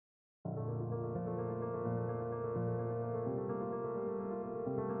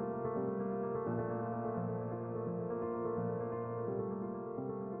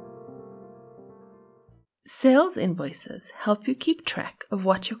Sales invoices help you keep track of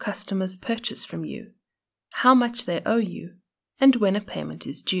what your customers purchase from you, how much they owe you, and when a payment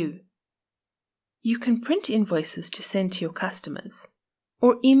is due. You can print invoices to send to your customers,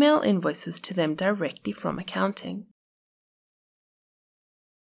 or email invoices to them directly from accounting.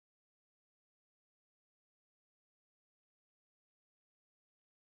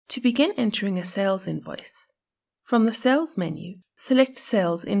 To begin entering a sales invoice, from the Sales menu, select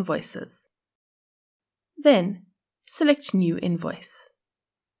Sales Invoices. Then, select New Invoice.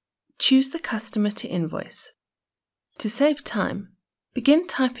 Choose the customer to invoice. To save time, begin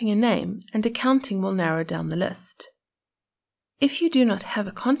typing a name and accounting will narrow down the list. If you do not have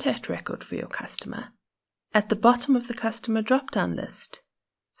a contact record for your customer, at the bottom of the customer drop-down list,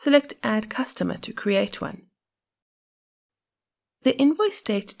 select Add Customer to create one. The invoice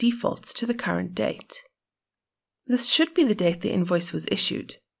date defaults to the current date. This should be the date the invoice was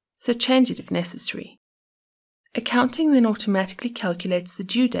issued, so change it if necessary. Accounting then automatically calculates the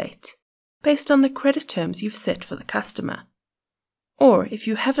due date based on the credit terms you've set for the customer, or if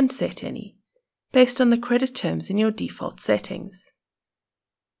you haven't set any, based on the credit terms in your default settings.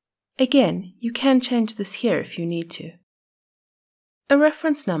 Again, you can change this here if you need to. A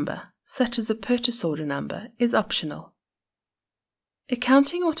reference number, such as a purchase order number, is optional.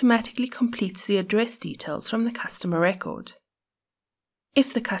 Accounting automatically completes the address details from the customer record.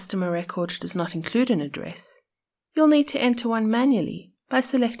 If the customer record does not include an address, you'll need to enter one manually by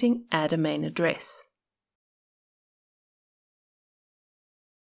selecting Add a Main Address.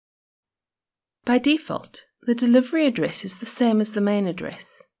 By default, the delivery address is the same as the main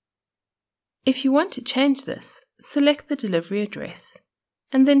address. If you want to change this, select the delivery address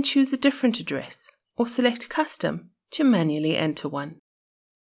and then choose a different address or select Custom to manually enter one.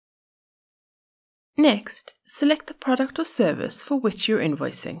 Next, select the product or service for which you're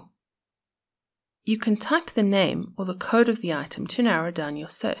invoicing. You can type the name or the code of the item to narrow down your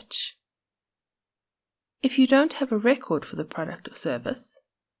search. If you don't have a record for the product or service,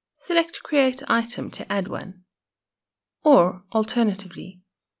 select Create Item to add one. Or, alternatively,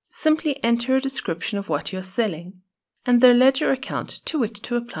 simply enter a description of what you're selling and the ledger account to which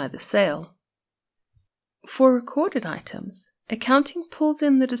to apply the sale. For recorded items, accounting pulls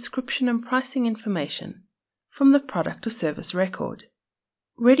in the description and pricing information from the product or service record,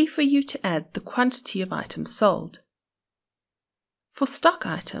 ready for you to add the quantity of items sold. For stock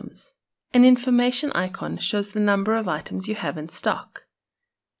items, an information icon shows the number of items you have in stock,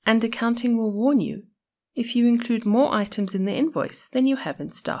 and accounting will warn you if you include more items in the invoice than you have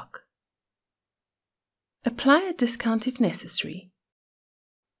in stock. Apply a discount if necessary,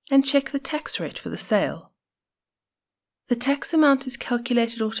 and check the tax rate for the sale. The tax amount is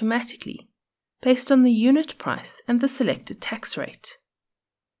calculated automatically based on the unit price and the selected tax rate.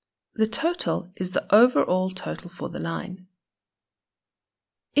 The total is the overall total for the line.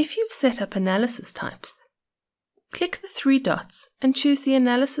 If you've set up analysis types, click the three dots and choose the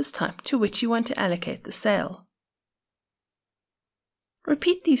analysis type to which you want to allocate the sale.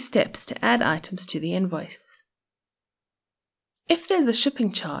 Repeat these steps to add items to the invoice. If there's a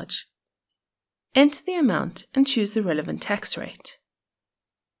shipping charge, enter the amount and choose the relevant tax rate.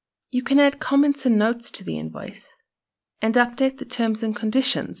 You can add comments and notes to the invoice and update the terms and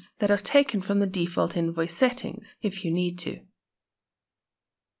conditions that are taken from the default invoice settings if you need to.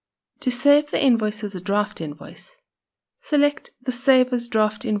 To save the invoice as a draft invoice, select the Save as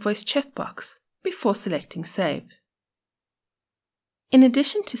Draft Invoice checkbox before selecting Save. In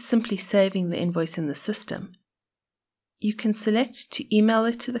addition to simply saving the invoice in the system, you can select to email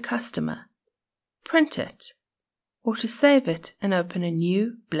it to the customer, print it, or to save it and open a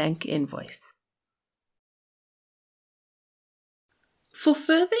new blank invoice. For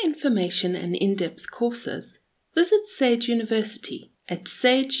further information and in-depth courses, visit Sage University at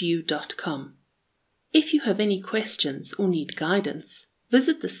sageu.com. If you have any questions or need guidance,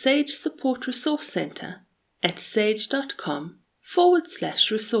 visit the Sage Support Resource Center at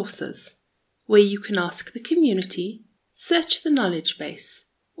sage.com/resources, where you can ask the community, search the knowledge base,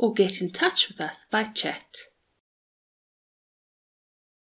 or get in touch with us by chat.